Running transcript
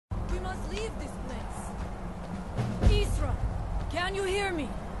must leave this place. Isra, can you hear me?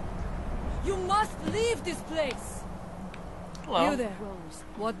 You must leave this place. Hello. You there, Rose.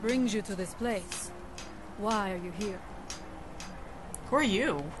 What brings you to this place? Why are you here? Who are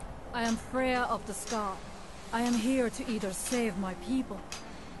you? I am Freya of the Scar. I am here to either save my people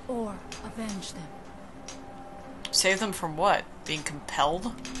or avenge them. Save them from what? Being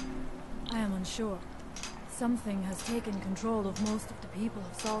compelled? I am unsure. Something has taken control of most of the people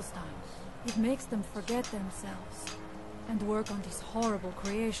of Solstheim. It makes them forget themselves and work on these horrible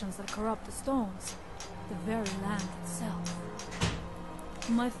creations that corrupt the stones, the very land itself.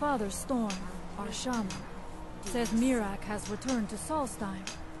 My father, Storm, our shaman, says Mirak has returned to Solstheim,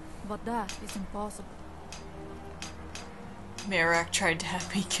 but that is impossible. Mirak tried to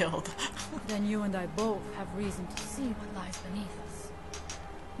have me killed. Then you and I both have reason to see what lies beneath us.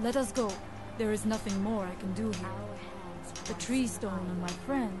 Let us go. There is nothing more I can do here. The tree stone and my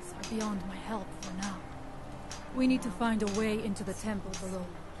friends are beyond my help for now. We need to find a way into the temple below.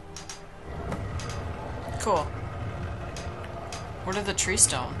 Cool. What are the tree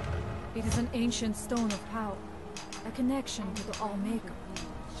stone? It is an ancient stone of power, a connection to the All-Maker.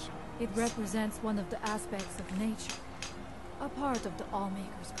 It represents one of the aspects of nature, a part of the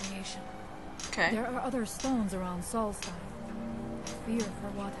All-Maker's creation. Okay. There are other stones around Solstheim. I fear for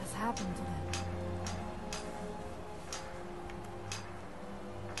what has happened to them.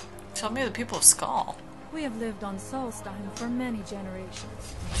 Tell me the people of Skull. We have lived on Solstheim for many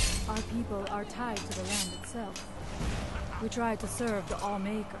generations. Our people are tied to the land itself. We try to serve the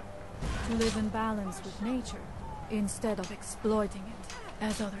All-Maker, to live in balance with nature, instead of exploiting it,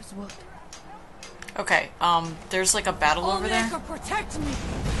 as others would. Okay, there's like a battle over there. All-Maker, protect me!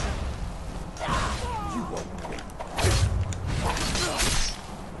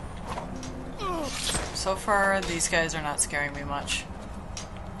 So far, these guys are not scaring me much.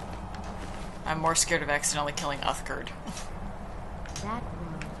 I'm more scared of accidentally killing Uthgerd. That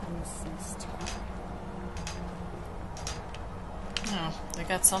world will cease to be. Oh, they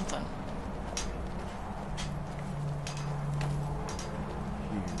got something.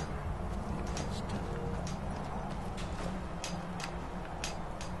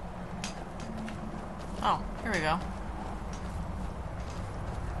 Oh, here we go.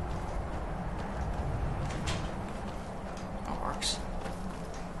 That works.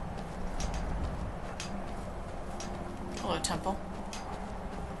 Hello, temple.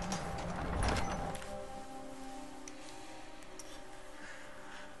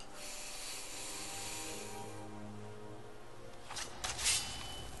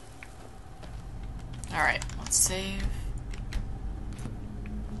 Alright, let's save.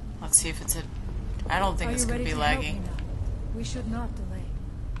 Let's see if it's a... I don't think it's going to be lagging. We should not delay.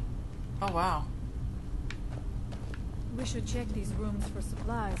 Oh, wow. We should check these rooms for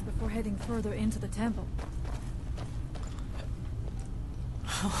supplies before heading further into the temple.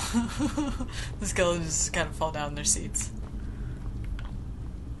 The skeletons just kind of fall down in their seats.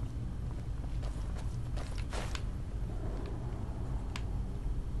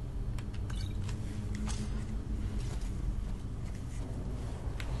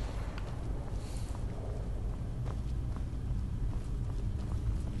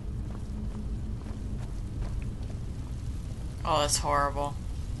 Oh, that's horrible.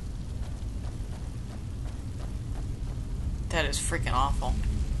 That is freaking awful.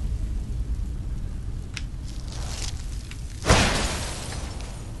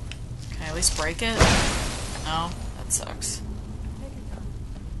 Can I at least break it? No? That sucks. Take your time.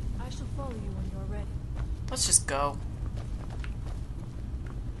 I shall follow you when you are ready. Let's just go.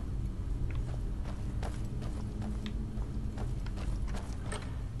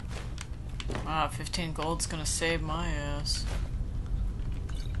 Ah, 15 gold's gonna save my ass.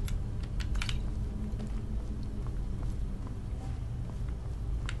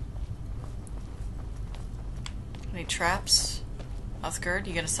 Any traps? Uthgerd,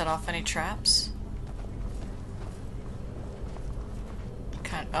 you gonna set off any traps?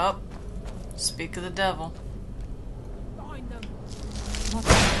 Up. Speak of the devil. Find them.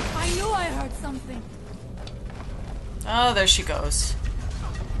 I knew I heard something. Oh, there she goes.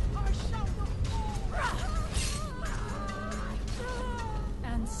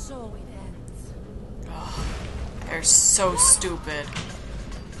 And so it ends. Oh, they're so stupid.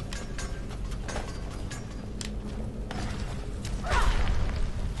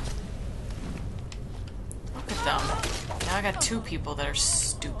 Look at them. Now I got two people that are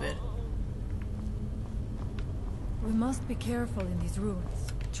stupid. We must be careful in these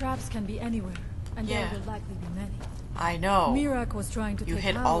ruins. Traps can be anywhere, and Yeah. there will likely be many. I know. Mirak was trying to You take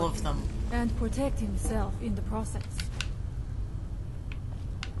hit power all of here them. and protect himself in the process.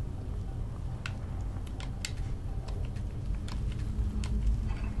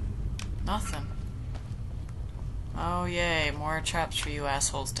 Nothing. Oh yay, more traps for you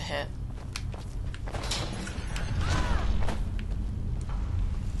assholes to hit.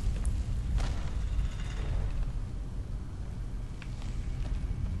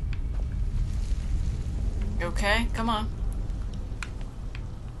 You okay? Come on.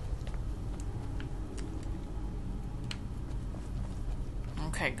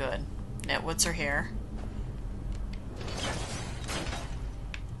 Okay, good. Nitwits are here.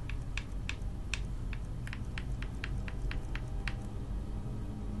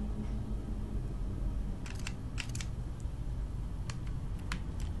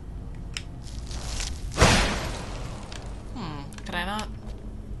 Can I not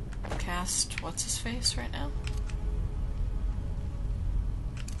cast what's his face right now?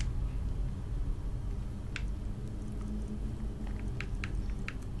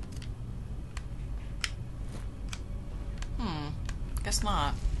 Guess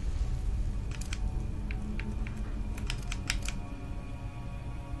not.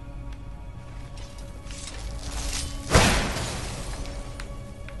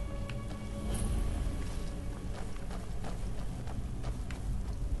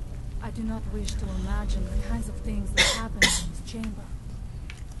 I do not wish to imagine the kinds of things that happen in this chamber.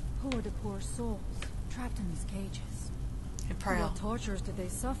 Who are the poor souls trapped in these cages? Hey, Pearl. What tortures did they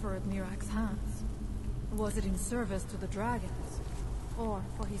suffer at Mirak's hands? Was it in service to the dragons, or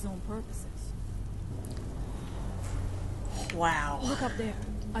for his own purposes? Wow. Look up there.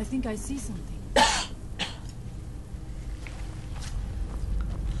 I think I see something.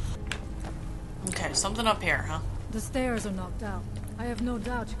 Okay, something up here, huh? The stairs are knocked out. I have no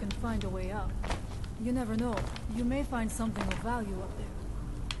doubt you can find a way out. You never know. You may find something of value up there.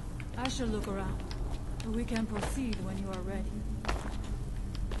 I shall look around. We can proceed when you are ready.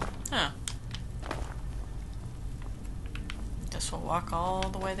 Huh. Guess we'll walk all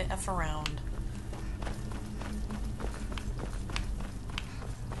the way the F around.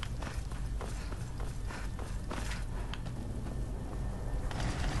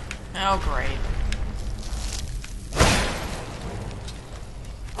 Oh, great.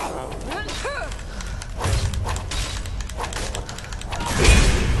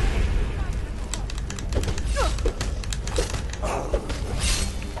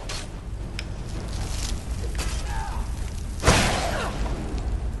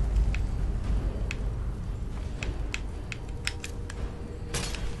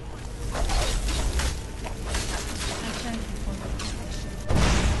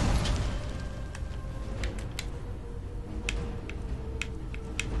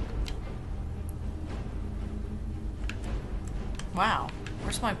 Wow,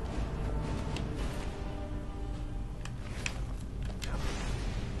 where's my...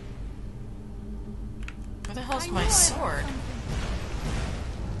 Where the hell's my sword?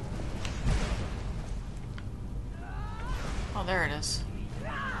 Oh, there it is.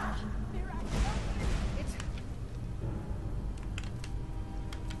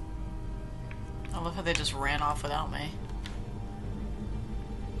 I love how they just ran off without me.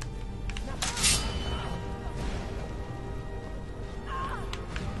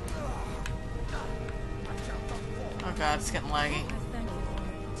 Oh god, it's getting laggy.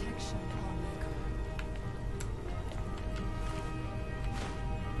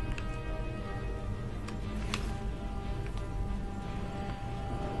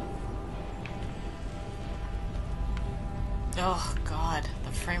 Oh god,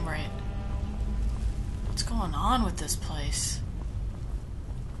 the frame rate. What's going on with this place?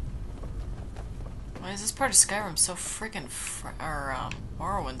 Why is this part of Skyrim so freaking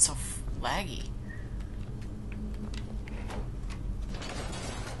Morrowind so laggy?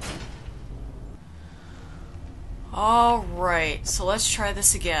 Alright, so let's try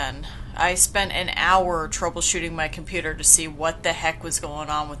this again. I spent an hour troubleshooting my computer to see what the heck was going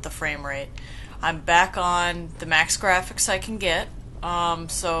on with the frame rate. I'm back on the max graphics I can get.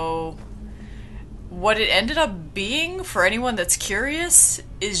 So what it ended up being, for anyone that's curious,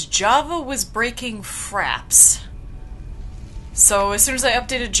 is Java was breaking fraps. So as soon as I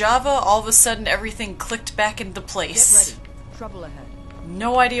updated Java, all of a sudden everything clicked back into place. Get ready. Trouble ahead.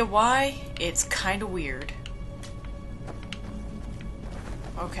 No idea why. It's kind of weird.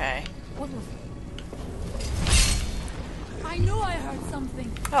 Okay. What was it? I knew I heard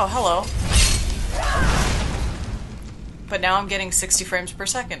something. Oh, hello. But now I'm getting 60 frames per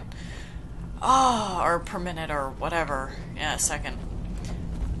second. Oh, or per minute or whatever. Yeah, a second.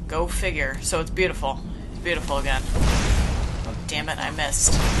 Go figure. So it's beautiful. It's beautiful again. Oh, damn it, I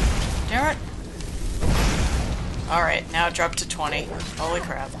missed. Damn it. Alright, now it dropped to 20. Holy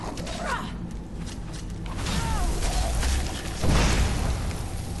crap.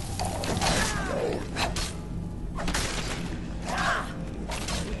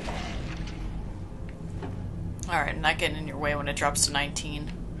 I'm not getting in your way when it drops to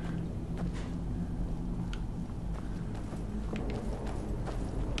 19.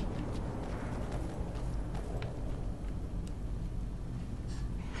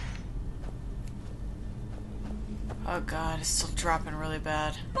 Oh god, it's still dropping really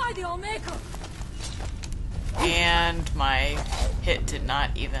bad. By the Omega! And my hit did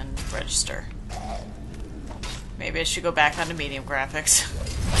not even register. Maybe I should go back onto medium graphics.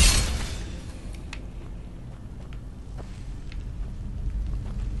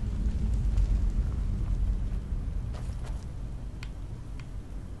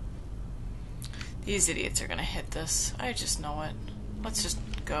 These idiots are gonna hit this. I just know it. Let's just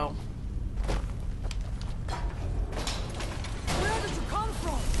go. Where did you come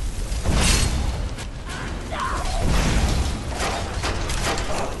from?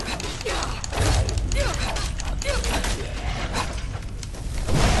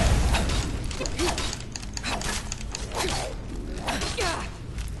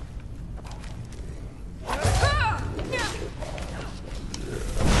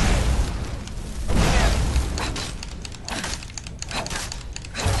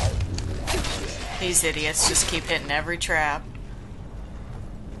 These idiots just keep hitting every trap.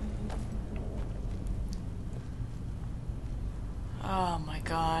 Oh my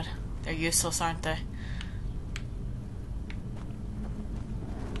god. They're useless, aren't they?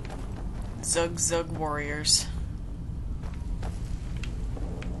 Zug Zug warriors.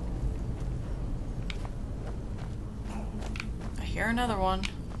 I hear another one.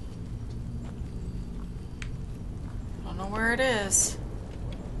 Don't know where it is.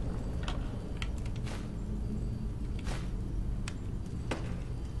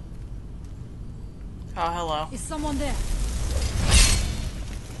 Oh, hello. Is someone there?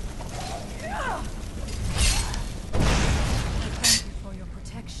 Thank you for your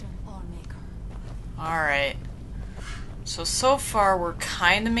protection, Allmaker. Alright. So far we're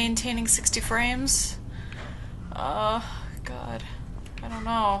kind of maintaining 60 frames. God. I don't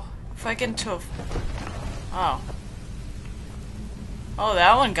know. If I get into a... Oh. Oh,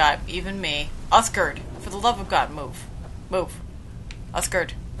 that one got even me. Uthgard, for the love of God, move. Move.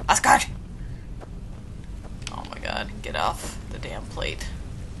 Uthgard. Uthgard! Oh my god, get off the damn plate.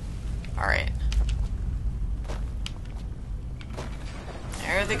 Alright.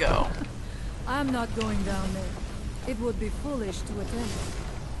 There they go. I'm not going down there. It would be foolish to attempt.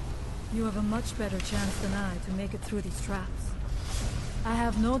 You have a much better chance than I to make it through these traps. I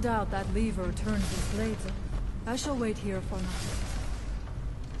have no doubt that lever turns his blades up. I shall wait here for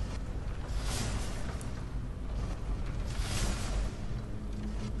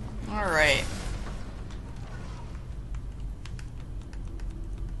now. Alright.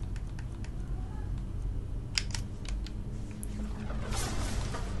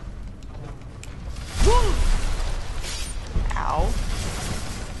 Ow.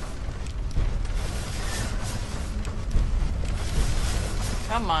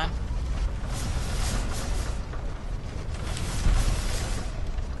 Come on.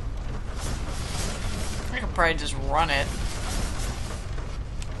 I could probably just run it.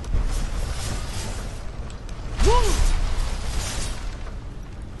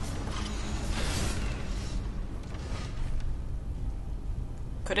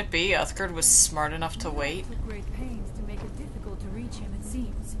 Could it be Uthgard was smart enough to wait? Took great pains to make it difficult to reach him, it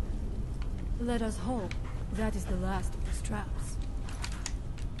seems. Let us hope that is the last of his traps.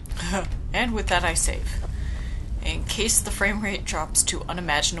 And with that I save. In case the frame rate drops to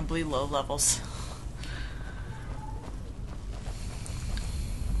unimaginably low levels.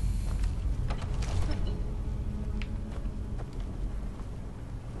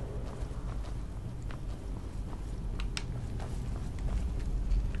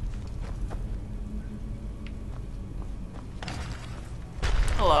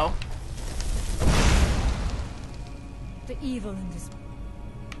 Hello. The evil in this...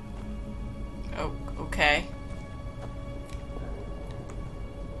 Oh, okay.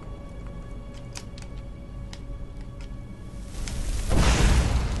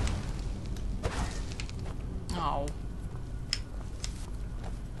 Oh.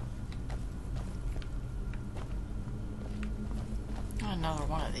 Another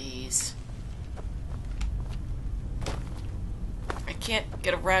one of these. I can't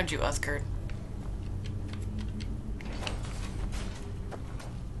get around you, Uthgard.